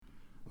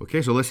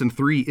Okay, so lesson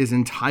 3 is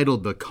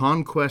entitled The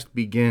Conquest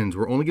Begins.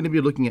 We're only going to be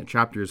looking at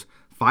chapters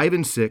 5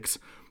 and 6.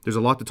 There's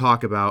a lot to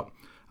talk about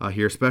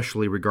here,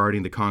 especially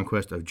regarding the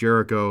conquest of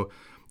Jericho,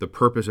 the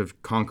purpose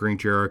of conquering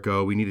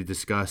Jericho. We need to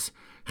discuss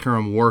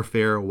Hiram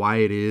warfare, why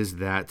it is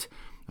that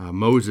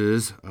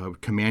Moses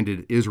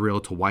commanded Israel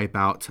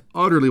to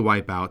utterly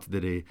wipe out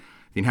the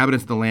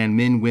inhabitants of the land,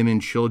 men, women,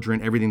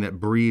 children, everything that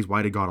breathes.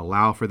 Why did God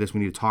allow for this?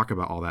 We need to talk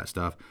about all that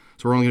stuff.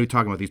 So we're only going to be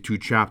talking about these 2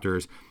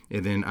 chapters,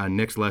 and then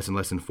next lesson,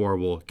 lesson 4,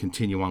 we'll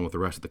continue on with the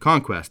rest of the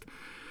conquest.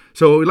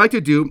 So what we'd like to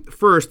do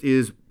first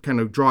is kind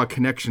of draw a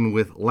connection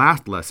with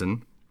last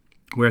lesson,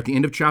 where at the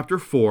end of chapter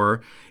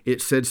 4,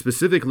 it said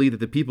specifically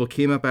that the people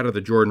came up out of the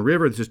Jordan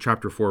River. This is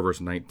chapter 4,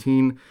 verse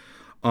 19.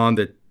 On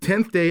the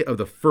 10th day of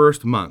the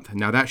first month.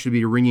 Now that should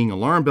be ringing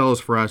alarm bells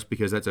for us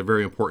because that's a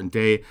very important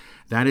day.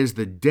 That is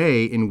the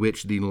day in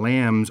which the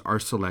lambs are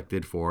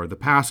selected for the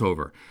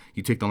Passover.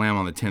 You take the lamb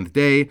on the 10th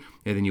day,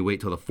 and then you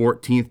wait till the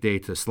 14th day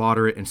to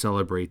slaughter it and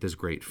celebrate this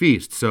great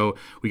feast. So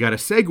we got a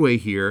segue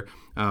here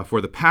for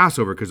the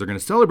Passover because they're going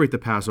to celebrate the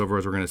Passover,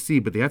 as we're going to see,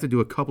 but they have to do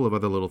a couple of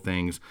other little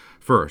things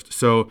first.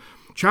 So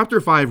chapter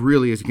 5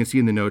 really, as you can see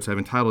in the notes, I've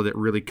entitled it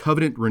really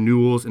Covenant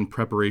Renewals in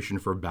Preparation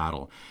for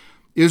Battle.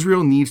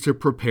 Israel needs to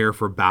prepare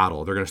for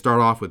battle. They're going to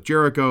start off with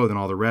Jericho, then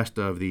all the rest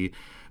of the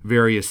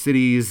various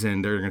cities,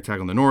 and they're going to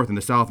attack on the north and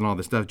the south and all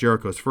this stuff.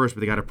 Jericho's first, but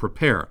they got to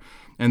prepare.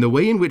 And the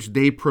way in which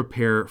they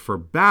prepare for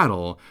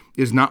battle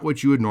is not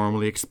what you would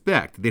normally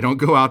expect. They don't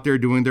go out there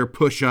doing their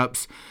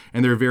push-ups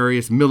and their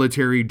various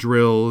military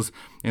drills,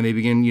 and they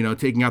begin,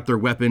 taking out their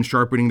weapons,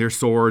 sharpening their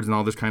swords and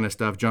all this kind of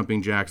stuff,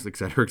 jumping jacks, et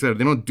cetera, et cetera.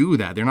 They don't do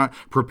that. They're not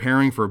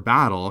preparing for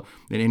battle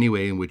in any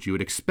way in which you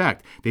would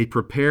expect. They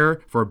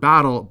prepare for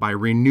battle by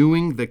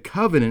renewing the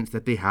covenants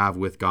that they have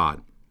with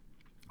God.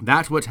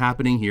 That's what's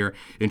happening here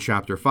in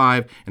chapter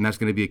 5, and that's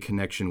going to be a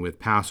connection with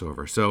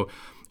Passover. So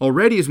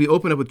already as we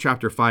open up with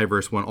chapter 5,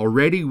 verse 1,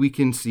 already we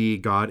can see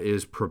God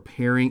is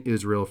preparing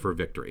Israel for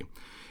victory.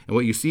 And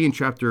what you see in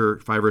chapter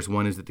 5, verse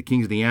 1 is that the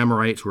kings of the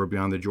Amorites who are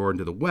beyond the Jordan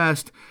to the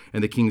west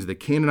and the kings of the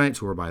Canaanites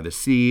who are by the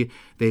sea,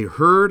 they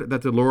heard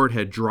that the Lord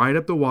had dried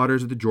up the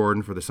waters of the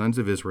Jordan for the sons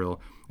of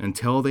Israel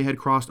until they had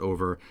crossed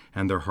over,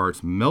 and their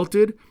hearts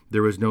melted.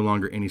 There was no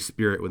longer any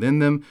spirit within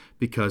them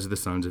because of the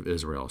sons of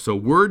Israel. So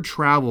word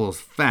travels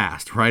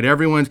fast, right?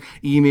 Everyone's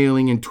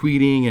emailing and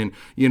tweeting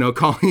and,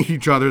 calling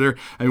each other there.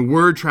 And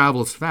word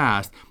travels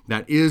fast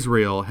that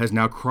Israel has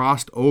now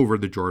crossed over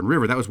the Jordan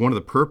River. That was one of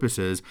the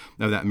purposes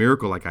of that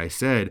miracle, like I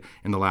said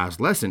in the last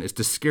lesson, is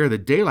to scare the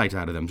daylights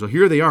out of them. So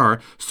here they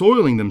are,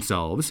 soiling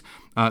themselves.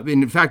 And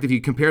in fact, if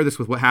you compare this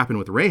with what happened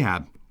with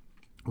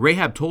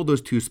Rahab told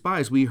those 2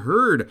 spies, we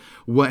heard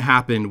what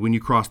happened when you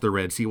crossed the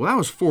Red Sea. Well, that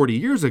was 40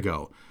 years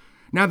ago.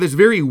 Now, this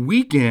very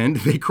weekend,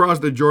 they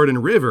crossed the Jordan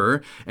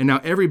River, and now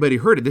everybody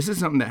heard it. This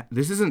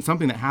isn't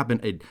something that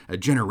happened a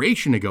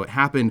generation ago. It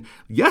happened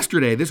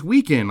yesterday, this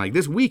weekend, like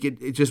this week,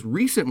 it just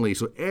recently.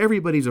 So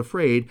everybody's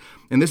afraid,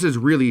 and this is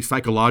really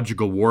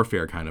psychological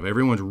warfare, kind of.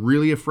 Everyone's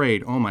really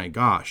afraid. Oh my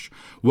gosh,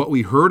 what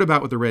we heard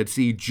about with the Red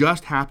Sea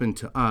just happened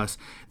to us.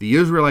 The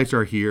Israelites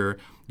are here.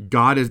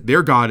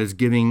 Their God is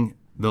giving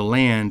the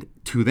land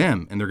to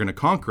them, and they're going to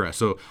conquer us.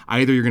 So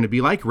either you're going to be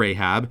like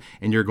Rahab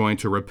and you're going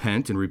to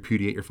repent and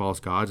repudiate your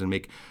false gods and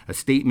make a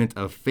statement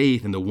of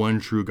faith in the one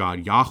true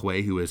God,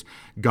 Yahweh, who is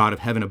God of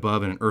heaven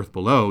above and earth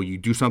below. You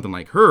do something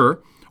like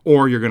her,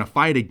 or you're going to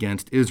fight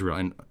against Israel.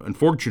 And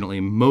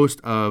unfortunately,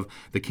 most of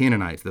the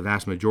Canaanites, the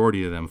vast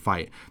majority of them,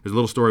 fight. There's a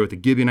little story with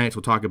the Gibeonites.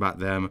 We'll talk about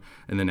them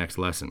in the next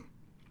lesson.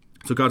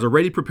 So God's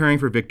already preparing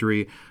for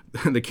victory.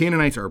 The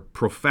Canaanites are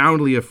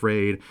profoundly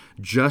afraid,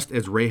 just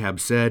as Rahab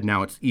said.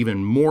 Now it's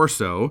even more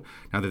so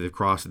now that they've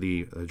crossed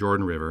the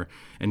Jordan River.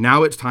 And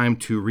now it's time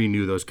to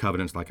renew those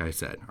covenants, like I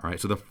said. All right.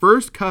 So the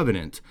first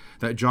covenant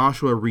that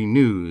Joshua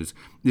renews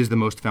is the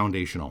most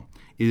foundational.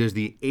 It is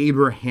the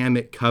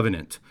Abrahamic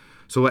covenant.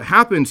 So what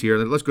happens here,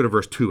 let's go to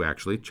verse 2,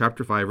 actually,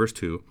 chapter 5, verse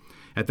 2.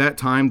 At that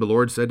time, the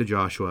Lord said to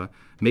Joshua,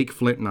 make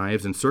flint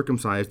knives and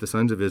circumcise the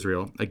sons of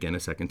Israel again a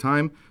second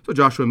time. So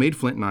Joshua made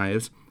flint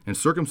knives and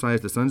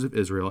circumcised the sons of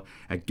Israel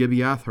at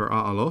Gibeath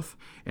Ha'aloth,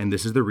 and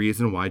this is the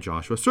reason why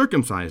Joshua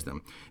circumcised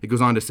them. It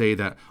goes on to say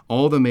that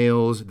all the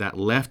males that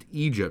left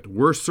Egypt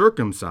were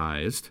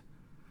circumcised,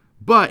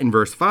 but in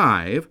verse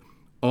 5,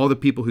 all the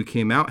people who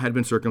came out had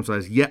been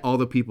circumcised, yet all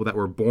the people that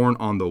were born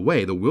on the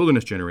way, the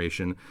wilderness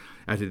generation,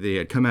 after they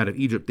had come out of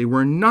Egypt, they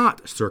were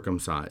not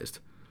circumcised.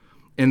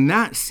 And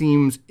that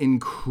seems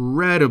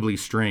incredibly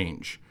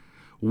strange.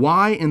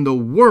 Why in the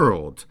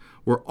world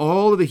were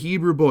all of the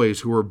Hebrew boys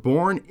who were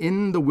born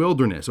in the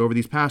wilderness over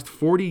these past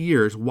 40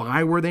 years,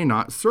 why were they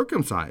not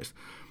circumcised?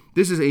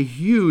 This is a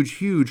huge,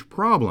 huge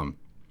problem.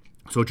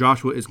 So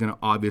Joshua is going to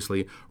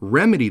obviously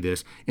remedy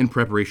this in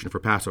preparation for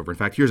Passover. In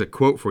fact, here's a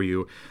quote for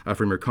you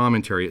from your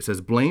commentary. It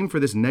says, blame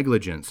for this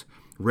negligence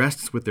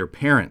rests with their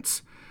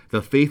parents,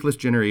 the faithless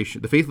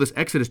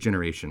Exodus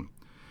generation.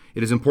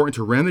 It is important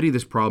to remedy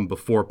this problem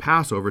before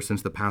Passover,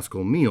 since the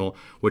Paschal meal,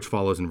 which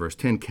follows in verse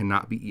 10,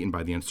 cannot be eaten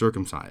by the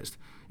uncircumcised.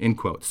 End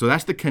quote. So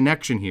that's the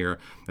connection here.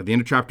 At the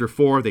end of chapter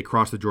 4, they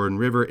cross the Jordan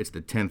River. It's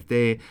the 10th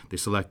day. They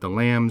select the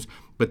lambs.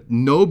 But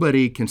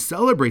nobody can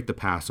celebrate the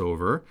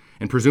Passover.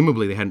 And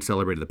presumably they hadn't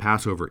celebrated the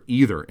Passover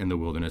either in the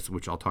wilderness,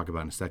 which I'll talk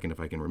about in a second if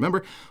I can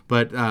remember.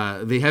 But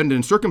they hadn't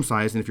been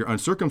circumcised. And if you're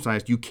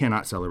uncircumcised, you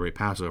cannot celebrate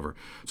Passover.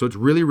 So it's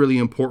really, really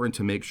important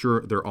to make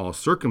sure they're all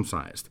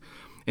circumcised.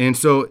 And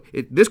so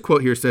this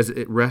quote here says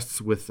it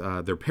rests with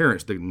their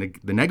parents. The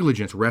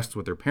negligence rests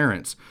with their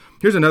parents.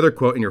 Here's another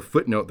quote in your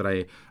footnote that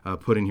I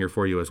put in here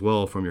for you as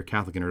well from your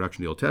Catholic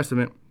Introduction to the Old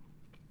Testament.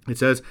 It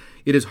says,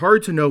 "It is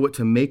hard to know what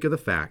to make of the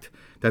fact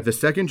that the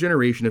second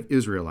generation of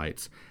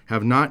Israelites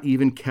have not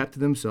even kept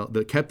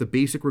the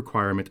basic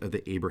requirement of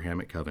the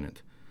Abrahamic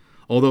covenant.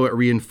 Although it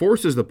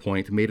reinforces the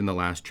point made in the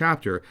last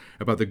chapter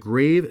about the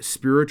grave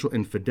spiritual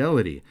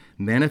infidelity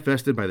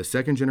manifested by the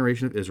second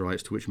generation of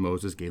Israelites to which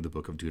Moses gave the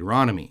book of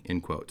Deuteronomy,"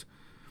 end quote.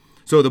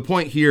 So the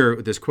point here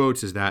with this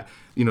quotes is that,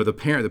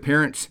 the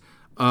parents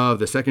of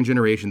the second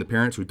generation, the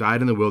parents who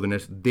died in the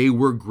wilderness, they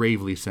were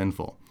gravely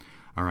sinful.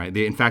 All right.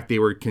 In fact, they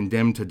were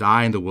condemned to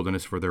die in the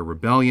wilderness for their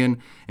rebellion.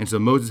 And so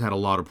Moses had a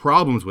lot of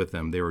problems with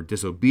them. They were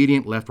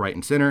disobedient, left, right,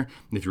 and center.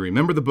 And if you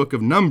remember the book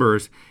of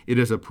Numbers, it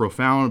is a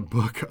profound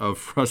book of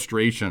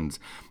frustrations.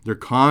 They're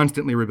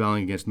constantly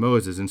rebelling against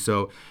Moses. And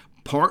so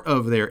part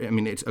of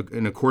it's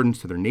in accordance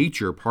to their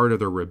nature, part of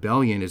their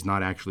rebellion is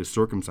not actually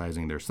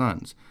circumcising their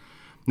sons.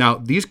 Now,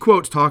 these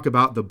quotes talk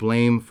about the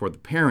blame for the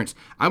parents.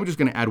 I'm just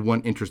going to add one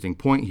interesting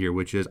point here,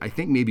 which is I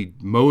think maybe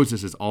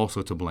Moses is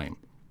also to blame.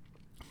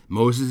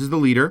 Moses is the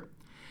leader.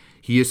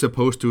 He is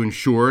supposed to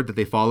ensure that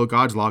they follow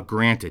God's law.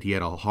 Granted, he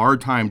had a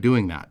hard time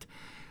doing that.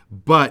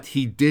 But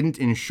he didn't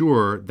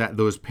ensure that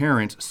those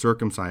parents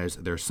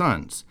circumcised their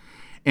sons.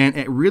 And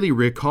it really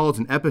recalls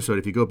an episode,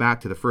 if you go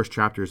back to the first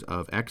chapters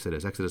of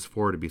Exodus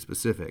 4 to be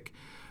specific.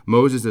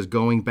 Moses is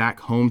going back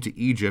home to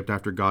Egypt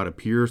after God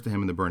appears to him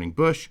in the burning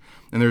bush.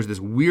 And there's this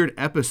weird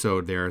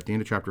episode there at the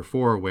end of chapter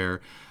 4 where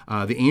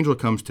the angel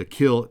comes to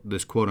kill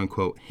this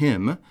quote-unquote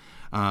him,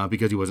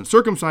 because he wasn't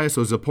circumcised.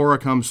 So Zipporah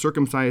comes,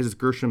 circumcises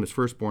Gershom, his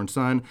firstborn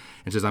son,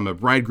 and says, "I'm a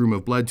bridegroom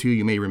of blood to you."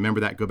 You may remember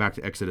that. Go back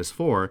to Exodus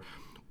 4.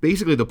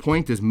 Basically, the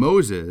point is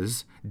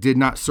Moses did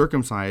not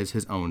circumcise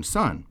his own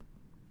son.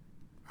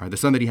 All right, the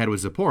son that he had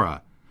was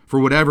Zipporah, for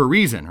whatever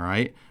reason, all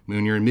right?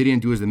 When you're in Midian,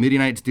 do as the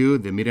Midianites do.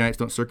 The Midianites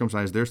don't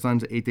circumcise their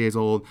sons at 8 days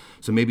old.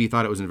 So maybe he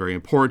thought it wasn't very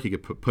important. He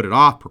could put it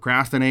off,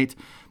 procrastinate.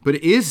 But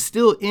it is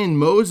still in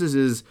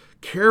Moses'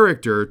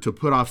 character to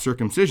put off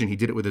circumcision. He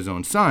did it with his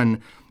own son,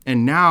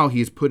 and now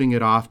he's putting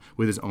it off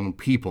with his own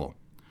people.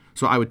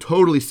 So I would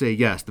totally say,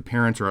 yes, the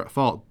parents are at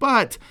fault,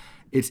 but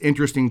it's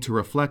interesting to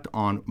reflect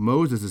on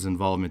Moses'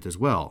 involvement as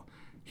well.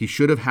 He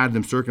should have had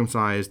them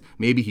circumcised.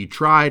 Maybe he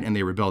tried and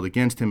they rebelled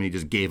against him and he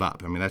just gave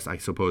up. I mean, that's, I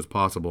suppose,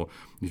 possible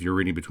if you're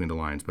reading between the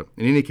lines. But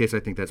in any case, I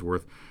think that's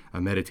worth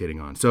meditating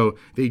on. So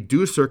they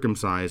do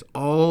circumcise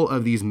all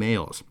of these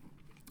males.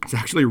 It's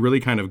actually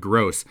really kind of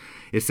gross.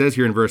 It says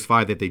here in verse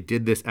 5 that they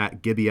did this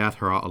at Gibeath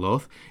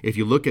Haraloth. If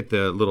you look at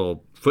the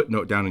little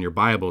footnote down in your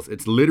Bibles,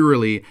 it's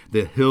literally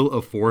the hill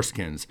of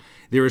foreskins.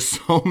 There are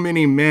so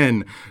many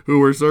men who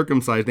were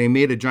circumcised. They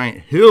made a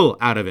giant hill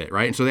out of it,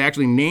 right? And so they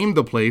actually named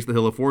the place the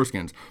hill of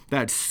foreskins.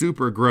 That's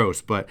super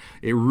gross, but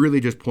it really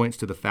just points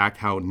to the fact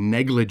how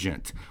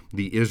negligent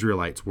the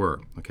Israelites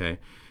were, okay?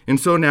 And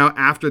so now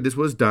after this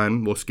was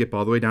done, we'll skip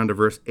all the way down to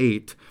verse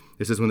 8.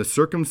 It says, when the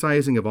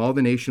circumcising of all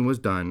the nation was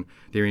done,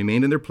 they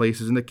remained in their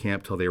places in the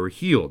camp till they were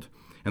healed.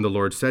 And the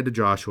Lord said to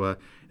Joshua,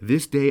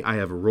 this day I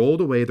have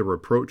rolled away the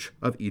reproach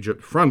of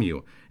Egypt from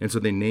you. And so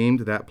they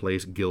named that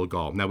place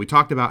Gilgal. Now we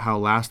talked about how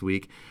last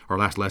week, or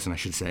last lesson I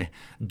should say,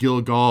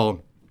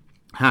 Gilgal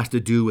has to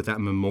do with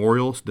that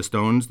memorial, the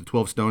stones, the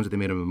 12 stones that they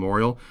made a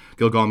memorial.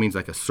 Gilgal means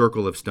like a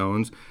circle of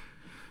stones.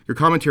 Your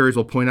commentaries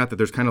will point out that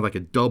there's kind of like a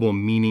double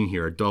meaning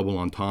here, a double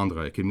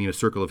entendre. It can mean a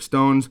circle of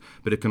stones,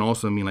 but it can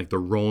also mean like the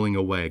rolling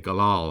away,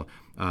 galal.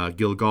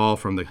 Gilgal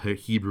from the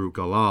Hebrew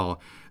galal.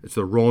 It's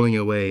the rolling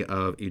away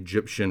of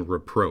Egyptian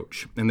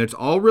reproach. And it's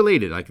all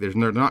related. Like they're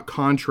not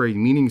contrary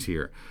meanings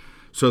here.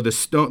 So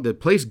the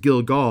place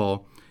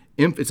Gilgal,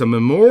 it's a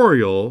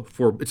memorial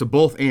for, it's a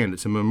both and.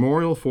 It's a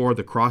memorial for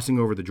the crossing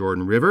over the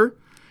Jordan River,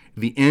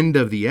 the end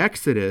of the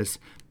Exodus,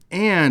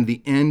 and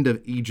the end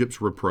of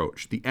Egypt's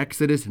reproach. The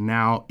Exodus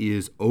now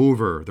is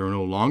over. They're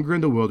no longer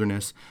in the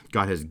wilderness.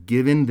 God has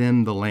given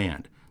them the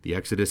land. The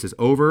Exodus is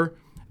over.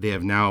 They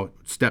have now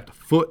stepped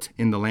foot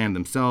in the land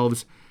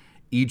themselves.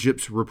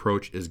 Egypt's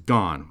reproach is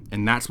gone.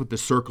 And that's what the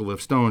circle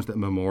of stones that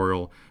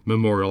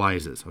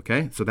memorializes,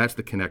 okay? So that's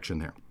the connection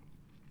there.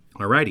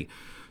 Alrighty.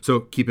 So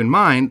keep in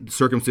mind,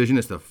 circumcision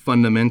is the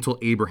fundamental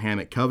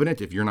Abrahamic covenant.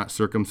 If you're not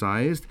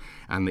circumcised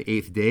on the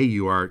 8th day,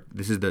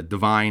 this is the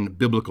divine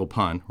biblical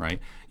pun,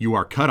 right? You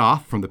are cut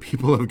off from the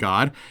people of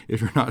God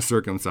if you're not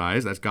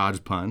circumcised. That's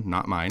God's pun,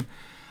 not mine.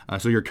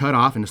 So you're cut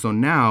off, and so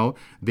now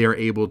they're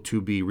able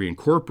to be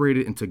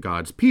reincorporated into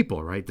God's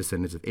people, right?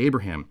 Descendants of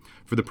Abraham,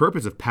 for the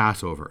purpose of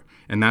Passover.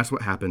 And that's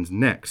what happens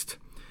next.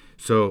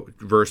 So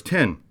verse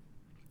 10.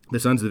 The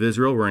sons of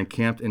Israel were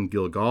encamped in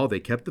Gilgal. They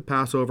kept the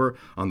Passover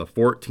on the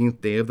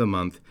 14th day of the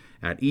month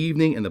at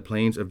evening in the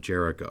plains of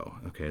Jericho.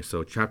 Okay,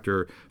 so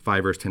chapter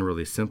 5, verse 10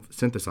 really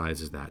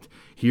synthesizes that.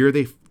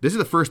 This is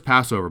the first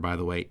Passover, by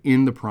the way,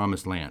 in the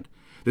Promised Land.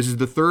 This is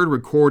the third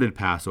recorded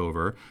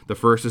Passover. The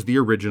first is the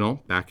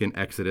original, back in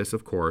Exodus,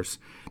 of course.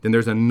 Then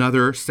there's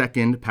another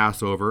second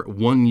Passover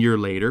 1 year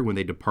later when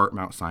they depart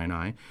Mount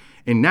Sinai.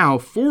 And now,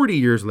 40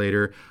 years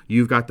later,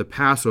 you've got the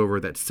Passover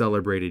that's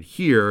celebrated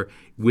here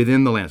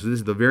within the land. So this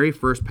is the very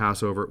first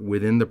Passover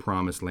within the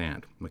Promised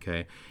Land,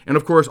 okay? And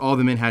of course, all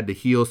the men had to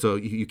heal, so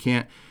you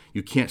can't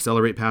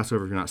celebrate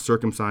Passover if you're not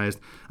circumcised.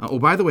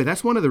 By the way,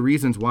 that's one of the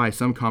reasons why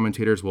some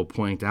commentators will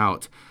point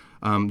out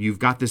you've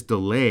got this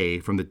delay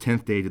from the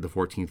 10th day to the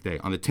 14th day.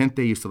 On the 10th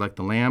day, you select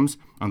the lambs.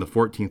 On the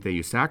 14th day,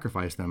 you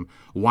sacrifice them.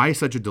 Why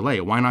such a delay?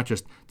 Why not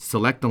just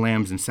select the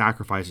lambs and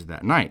sacrifice it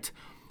that night?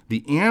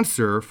 The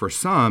answer for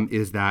some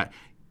is that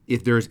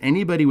if there's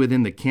anybody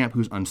within the camp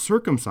who's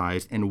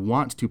uncircumcised and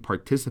wants to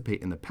participate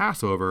in the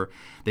Passover,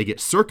 they get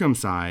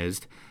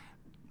circumcised,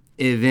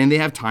 and then they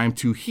have time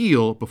to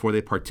heal before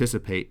they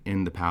participate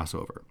in the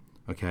Passover.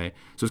 Okay,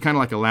 so it's kind of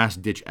like a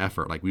last-ditch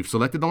effort. Like, we've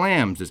selected the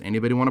lambs. Does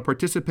anybody want to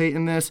participate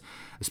in this?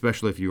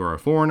 Especially if you are a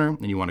foreigner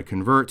and you want to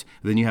convert,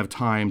 then you have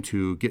time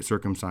to get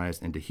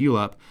circumcised and to heal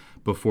up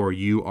before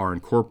you are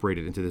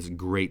incorporated into this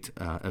great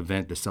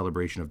event, the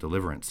celebration of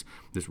deliverance.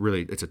 It's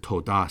a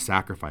todah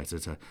sacrifice.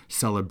 It's a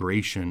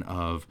celebration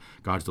of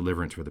God's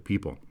deliverance for the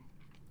people.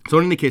 So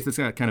in any case, that's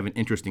kind of an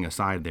interesting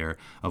aside there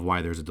of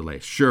why there's a delay.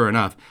 Sure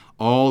enough,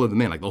 all of the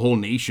men, like the whole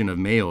nation of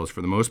males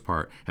for the most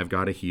part, have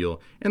got to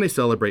heal, and they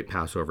celebrate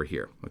Passover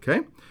here, okay?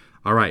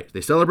 All right,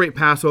 they celebrate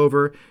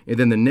Passover, and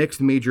then the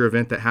next major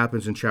event that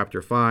happens in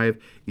chapter 5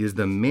 is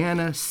the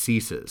manna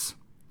ceases.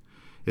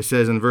 It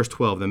says in verse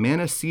 12, the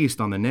manna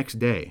ceased on the next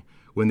day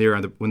when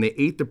they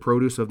ate the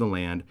produce of the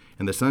land,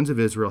 and the sons of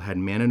Israel had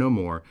manna no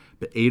more,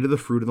 but ate of the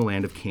fruit of the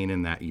land of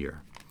Canaan that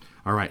year.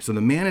 All right, so the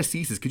manna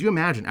ceases. Could you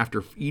imagine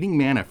after eating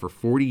manna for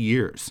 40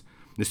 years,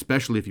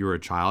 especially if you were a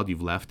child,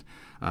 you've left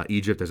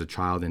Egypt as a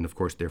child, and of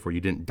course, therefore,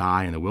 you didn't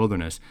die in the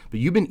wilderness,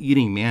 but you've been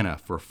eating manna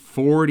for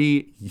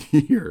 40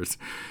 years.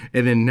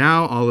 And then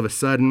now, all of a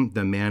sudden,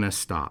 the manna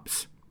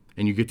stops,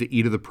 and you get to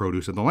eat of the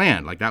produce of the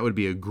land. Like, that would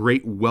be a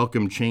great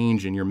welcome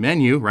change in your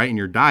menu, right, in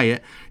your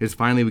diet, is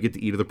finally we get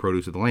to eat of the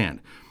produce of the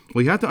land.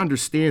 Well, you have to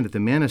understand that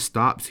the manna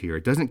stops here.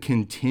 It doesn't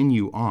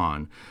continue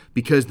on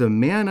because the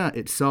manna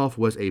itself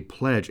was a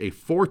pledge,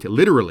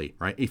 literally,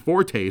 right, a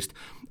foretaste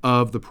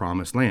of the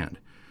promised land.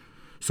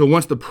 So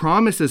once the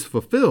promise is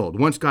fulfilled,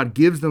 once God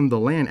gives them the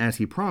land as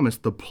he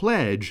promised, the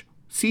pledge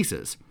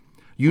ceases.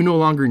 You no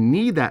longer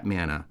need that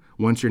manna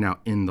once you're now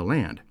in the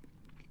land.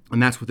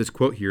 And that's what this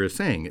quote here is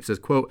saying. It says,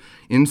 quote,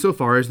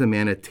 insofar as the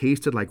manna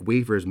tasted like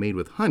wafers made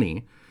with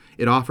honey,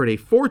 it offered a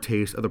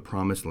foretaste of the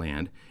promised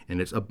land and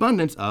its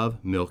abundance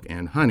of milk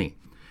and honey.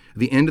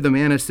 The end of the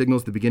manna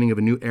signals the beginning of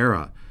a new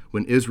era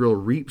when Israel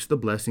reaps the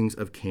blessings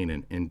of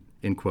Canaan,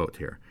 end quote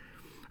here.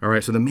 All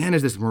right, so the manna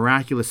is this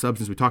miraculous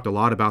substance. We talked a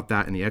lot about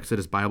that in the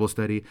Exodus Bible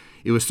study.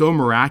 It was so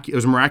miraculous. It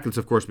was miraculous,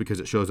 of course,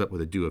 because it shows up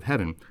with a dew of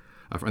heaven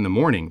in the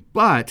morning,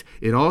 but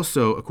it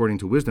also, according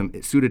to wisdom,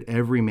 it suited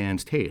every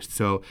man's taste.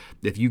 So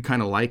if you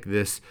kind of like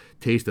this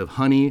taste of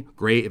honey,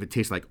 great. If it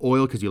tastes like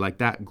oil because you like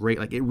that, great.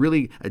 Like, it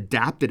really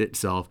adapted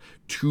itself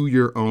to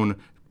your own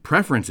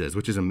preferences,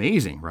 which is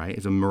amazing, right?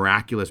 It's a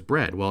miraculous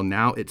bread. Well,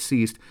 now it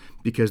ceased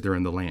because they're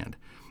in the land.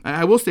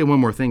 I will say one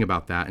more thing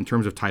about that in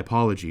terms of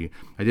typology.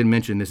 I didn't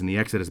mention this in the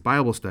Exodus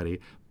Bible study,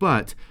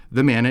 but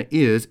the manna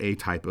is a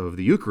type of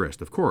the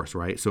Eucharist, of course,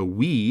 right? So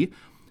we,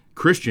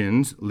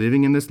 Christians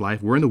living in this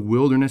life, we're in the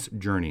wilderness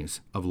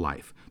journeys of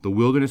life, the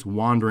wilderness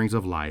wanderings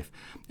of life,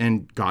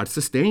 and God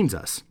sustains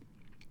us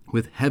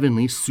with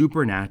heavenly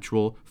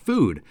supernatural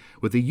food,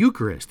 with the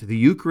Eucharist. The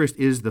Eucharist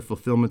is the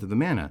fulfillment of the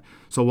manna.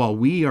 So while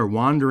we are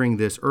wandering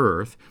this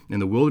earth in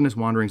the wilderness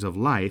wanderings of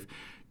life,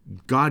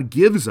 God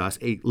gives us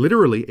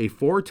literally a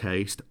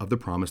foretaste of the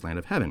promised land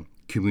of heaven,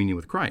 communion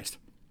with Christ.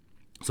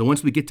 So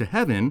once we get to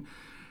heaven,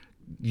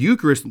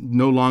 Eucharist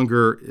no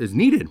longer is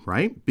needed,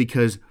 right?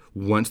 Because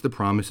once the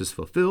promise is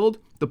fulfilled,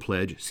 the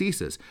pledge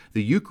ceases.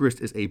 The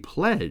Eucharist is a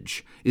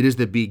pledge. It is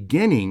the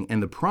beginning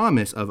and the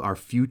promise of our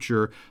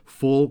future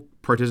full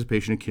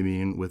participation in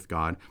communion with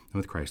God and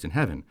with Christ in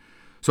heaven.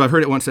 So I've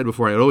heard it once said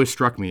before, it always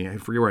struck me, I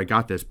forget where I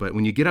got this, but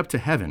when you get up to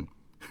heaven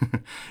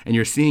and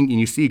you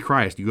see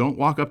Christ, you don't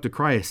walk up to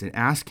Christ and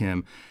ask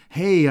him,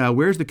 hey,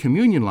 where's the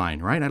communion line,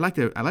 right? I'd like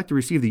to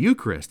receive the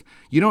Eucharist.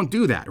 You don't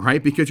do that,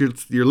 right? Because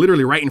you're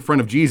literally right in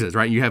front of Jesus,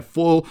 right? You have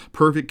full,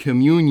 perfect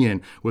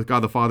communion with God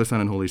the Father, Son,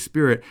 and Holy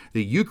Spirit.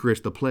 The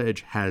Eucharist, the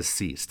pledge, has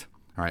ceased.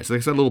 All right, so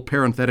that's a little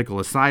parenthetical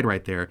aside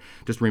right there,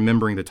 just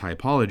remembering the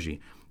typology.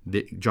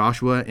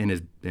 Joshua and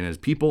his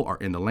people are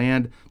in the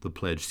land, the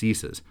pledge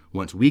ceases.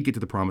 Once we get to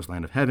the promised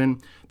land of heaven,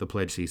 the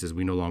pledge ceases.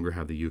 We no longer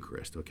have the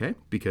Eucharist, okay?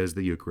 Because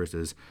the Eucharist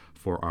is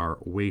for our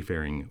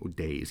wayfaring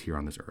days here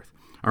on this earth.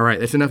 All right,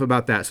 that's enough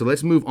about that. So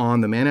let's move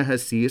on. The manna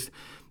has ceased.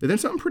 And then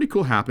something pretty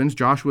cool happens.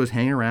 Joshua is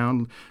hanging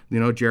around,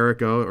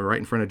 Jericho, or right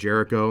in front of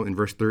Jericho in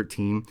verse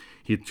 13.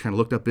 He kind of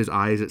looked up his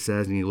eyes, it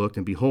says, and he looked,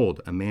 and behold,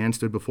 a man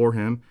stood before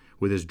him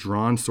with his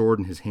drawn sword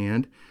in his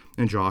hand.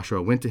 And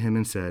Joshua went to him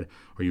and said,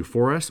 "Are you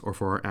for us or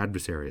for our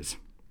adversaries?"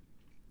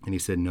 And he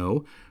said,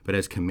 "No, but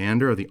as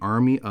commander of the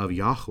army of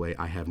Yahweh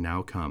I have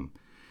now come."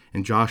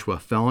 And Joshua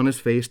fell on his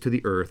face to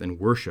the earth and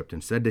worshipped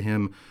and said to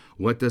him,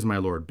 "What does my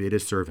Lord bid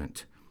his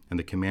servant?" And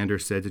the commander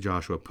said to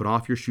Joshua, "Put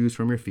off your shoes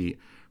from your feet,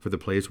 for the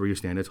place where you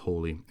stand is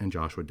holy." And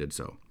Joshua did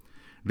so.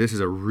 This is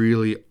a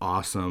really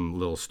awesome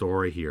little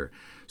story here.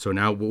 So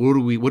now what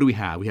do we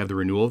have? We have the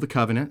renewal of the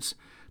covenants.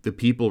 The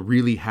people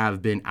really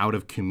have been out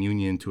of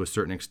communion to a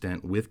certain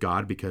extent with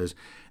God because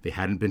they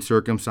hadn't been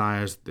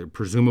circumcised. They're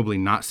presumably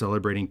not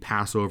celebrating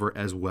Passover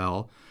as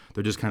well.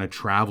 They're just kind of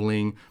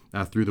traveling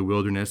through the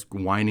wilderness,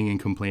 whining and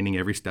complaining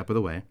every step of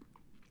the way.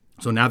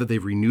 So now that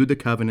they've renewed the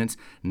covenants,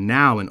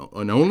 now and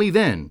only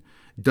then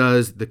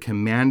does the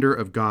commander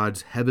of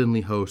God's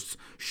heavenly hosts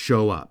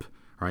show up.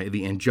 Right?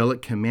 The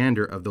angelic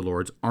commander of the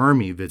Lord's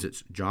army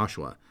visits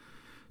Joshua.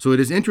 So it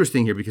is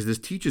interesting here because this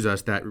teaches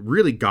us that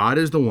really God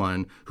is the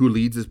one who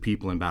leads his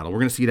people in battle. We're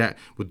going to see that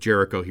with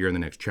Jericho here in the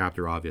next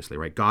chapter, obviously,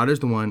 right? God is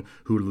the one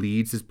who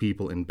leads his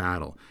people in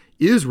battle.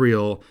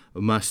 Israel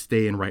must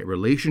stay in right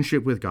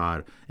relationship with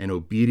God and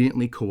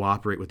obediently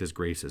cooperate with his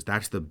graces.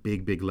 That's the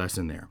big, big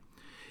lesson there.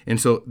 And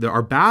so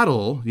our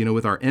battle,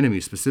 with our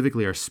enemies,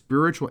 specifically our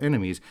spiritual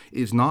enemies,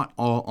 is not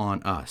all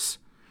on us.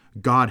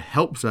 God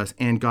helps us,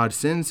 and God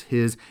sends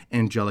his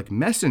angelic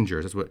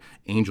messengers. That's what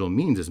angel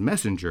means, is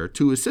messenger,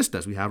 to assist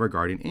us. We have our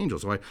guardian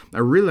angels. So I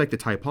really like the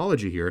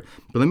typology here,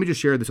 but let me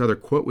just share this other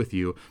quote with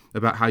you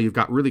about how you've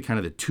got really kind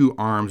of the two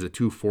arms, the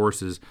two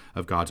forces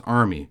of God's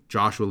army.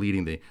 Joshua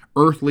leading the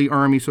earthly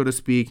army, so to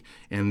speak,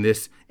 and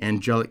this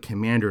angelic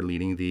commander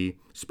leading the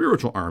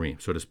spiritual army,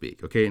 so to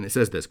speak. Okay, and it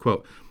says this,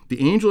 quote,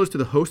 "The angel is to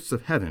the hosts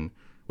of heaven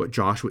what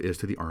Joshua is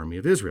to the army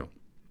of Israel,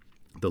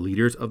 the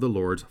leaders of the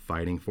Lord's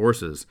fighting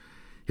forces.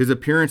 His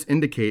appearance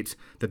indicates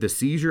that the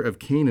seizure of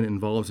Canaan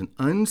involves an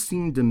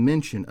unseen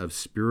dimension of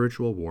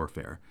spiritual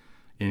warfare."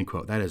 End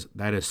quote.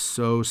 That is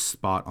so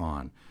spot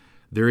on.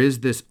 There is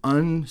this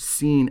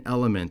unseen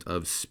element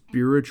of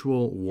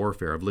spiritual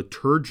warfare, of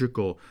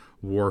liturgical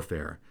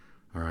warfare.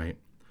 All right.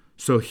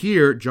 So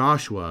here,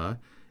 Joshua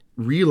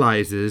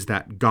realizes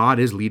that God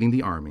is leading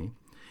the army.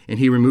 And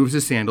he removes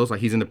his sandals,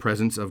 like he's in the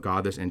presence of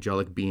God, this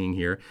angelic being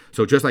here.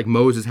 So just like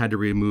Moses had to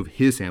remove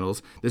his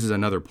sandals, this is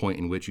another point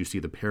in which you see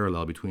the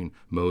parallel between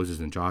Moses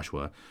and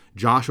Joshua.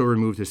 Joshua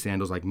removed his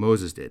sandals like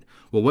Moses did.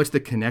 Well, what's the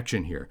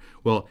connection here?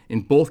 Well,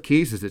 in both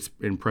cases, it's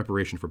in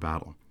preparation for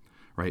battle,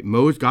 right?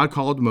 God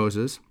called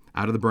Moses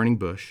out of the burning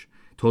bush,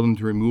 told him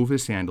to remove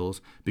his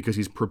sandals because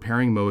he's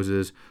preparing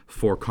Moses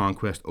for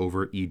conquest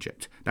over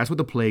Egypt. That's what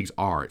the plagues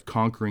are. It's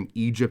conquering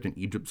Egypt and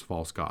Egypt's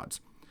false gods.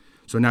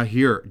 So now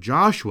here,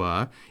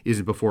 Joshua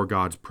is before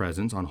God's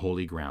presence on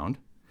holy ground,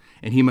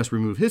 and he must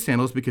remove his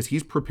sandals because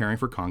he's preparing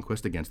for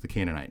conquest against the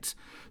Canaanites.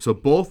 So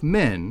both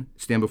men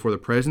stand before the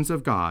presence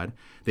of God,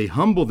 they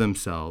humble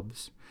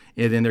themselves,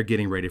 and then they're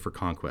getting ready for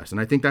conquest.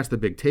 And I think that's the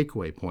big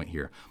takeaway point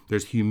here.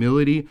 There's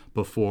humility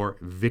before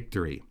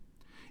victory.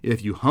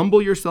 If you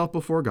humble yourself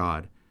before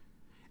God,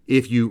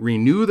 if you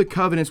renew the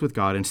covenants with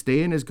God and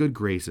stay in his good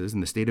graces, in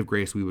the state of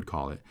grace we would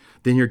call it,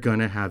 then you're going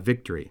to have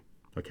victory.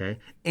 Okay,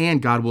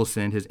 and God will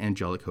send his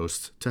angelic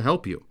hosts to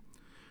help you,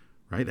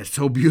 right? That's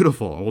so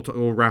beautiful.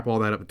 We'll wrap all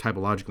that up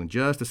typologically in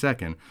just a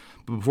second.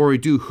 But before we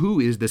do, who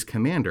is this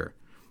commander?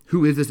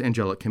 Who is this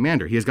angelic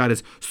commander? He has got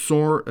his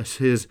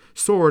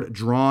sword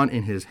drawn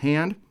in his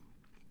hand.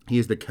 He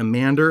is the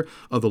commander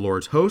of the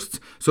Lord's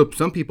hosts. So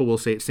some people will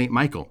say it's St.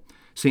 Michael.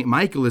 St.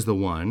 Michael is the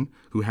one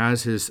who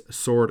has his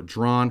sword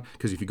drawn,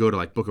 because if you go to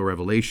like Book of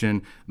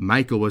Revelation,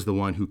 Michael was the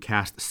one who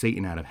cast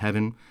Satan out of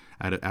heaven.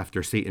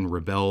 After Satan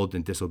rebelled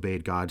and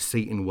disobeyed God,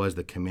 Satan was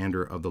the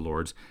commander of the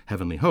Lord's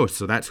heavenly host.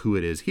 So that's who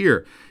it is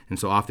here. And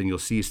so often you'll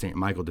see St.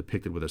 Michael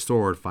depicted with a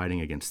sword fighting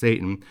against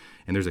Satan,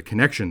 and there's a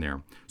connection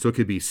there. So it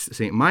could be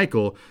St.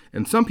 Michael,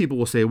 and some people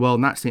will say, well,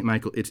 not St.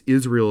 Michael, it's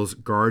Israel's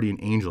guardian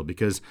angel,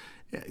 because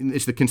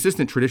it's the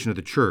consistent tradition of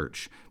the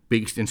church,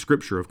 based in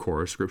Scripture, of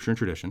course, Scripture and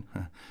tradition,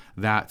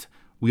 that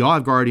we all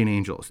have guardian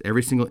angels.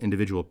 Every single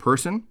individual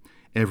person,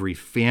 every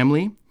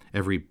family,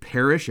 every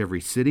parish,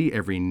 every city,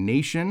 every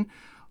nation.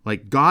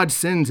 Like God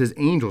sends his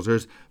angels.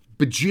 There's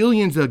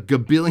bajillions of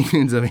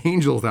gabillions of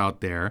angels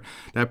out there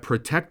that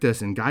protect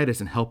us and guide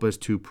us and help us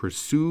to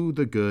pursue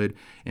the good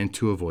and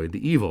to avoid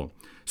the evil.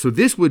 So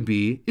this would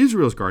be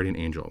Israel's guardian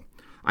angel.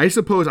 I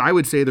suppose I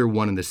would say they're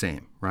one and the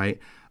same, right?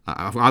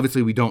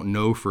 Obviously, we don't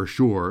know for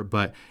sure,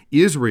 but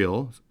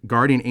Israel's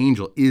guardian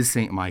angel is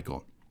St.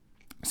 Michael.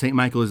 St.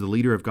 Michael is the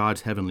leader of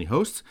God's heavenly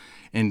hosts,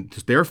 and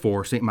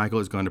therefore St. Michael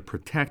is going to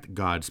protect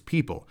God's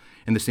people.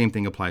 And the same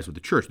thing applies with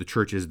the church. The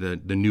church is the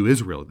new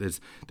Israel.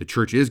 The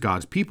church is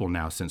God's people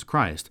now since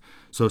Christ.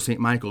 So St.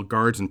 Michael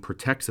guards and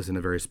protects us in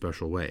a very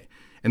special way.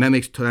 And that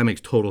makes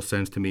total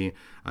sense to me.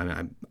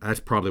 That's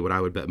probably what I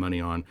would bet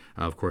money on.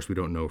 Of course, we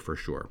don't know for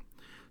sure.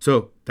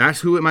 So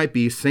that's who it might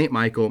be, St.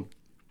 Michael,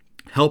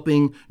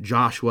 helping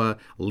Joshua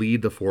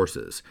lead the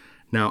forces.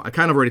 Now, I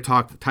kind of already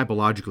talked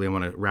typologically. I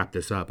want to wrap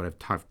this up, but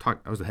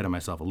I was ahead of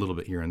myself a little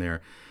bit here and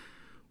there.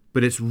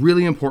 But it's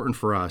really important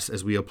for us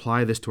as we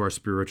apply this to our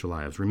spiritual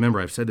lives. Remember,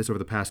 I've said this over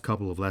the past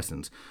couple of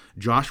lessons.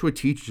 Joshua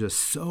teaches us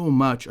so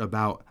much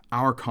about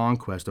our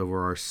conquest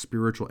over our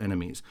spiritual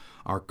enemies,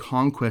 our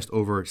conquest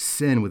over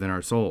sin within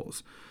our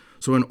souls.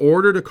 So in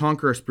order to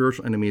conquer our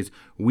spiritual enemies,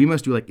 we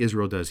must do like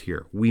Israel does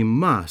here. We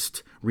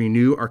must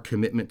renew our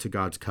commitment to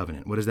God's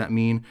covenant. What does that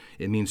mean?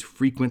 It means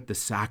frequent the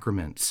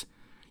sacraments.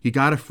 You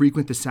got to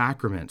frequent the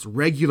sacraments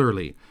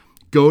regularly.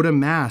 Go to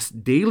Mass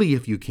daily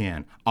if you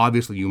can.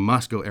 Obviously, you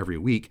must go every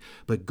week,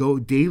 but go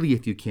daily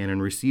if you can and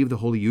receive the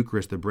Holy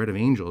Eucharist, the bread of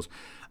angels,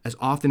 as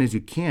often as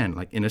you can,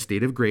 like in a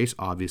state of grace,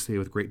 obviously,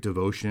 with great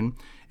devotion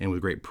and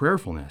with great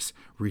prayerfulness.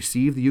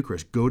 Receive the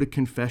Eucharist. Go to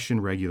confession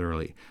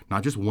regularly,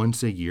 not just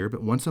once a year,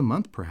 but once a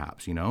month,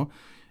 perhaps,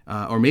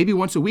 or maybe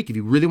once a week. If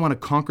you really want to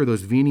conquer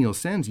those venial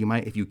sins, you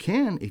might, if you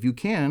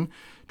can,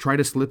 try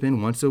to slip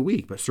in once a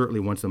week, but certainly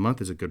once a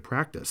month is a good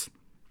practice.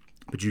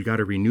 But you got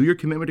to renew your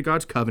commitment to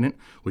God's covenant,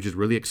 which is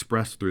really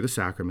expressed through the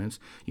sacraments.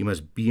 You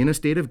must be in a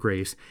state of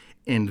grace,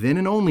 and then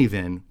and only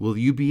then will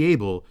you be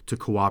able to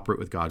cooperate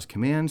with God's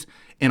commands,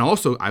 and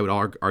also, I would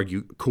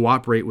argue,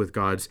 cooperate with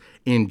God's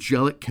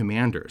angelic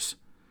commanders.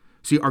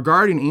 See, our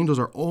guardian angels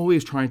are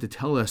always trying to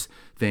tell us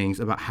things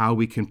about how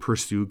we can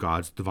pursue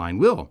God's divine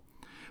will.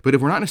 But if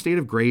we're not in a state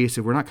of grace,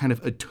 if we're not kind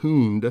of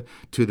attuned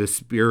to the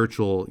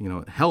spiritual,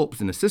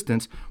 helps and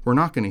assistance, we're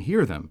not going to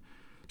hear them.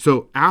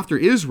 So after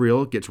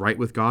Israel gets right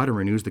with God and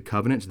renews the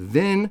covenants,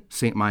 then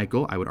St.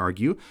 Michael, I would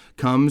argue,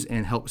 comes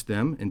and helps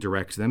them and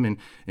directs them, and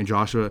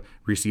Joshua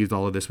receives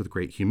all of this with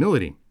great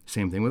humility.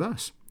 Same thing with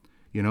us.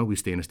 We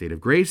stay in a state of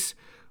grace,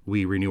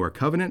 we renew our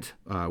covenant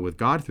with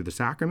God through the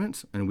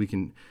sacraments, and we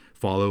can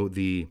follow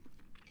the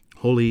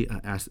holy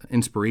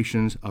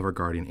inspirations of our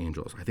guardian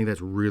angels. I think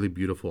that's really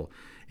beautiful,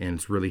 and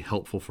it's really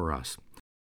helpful for us.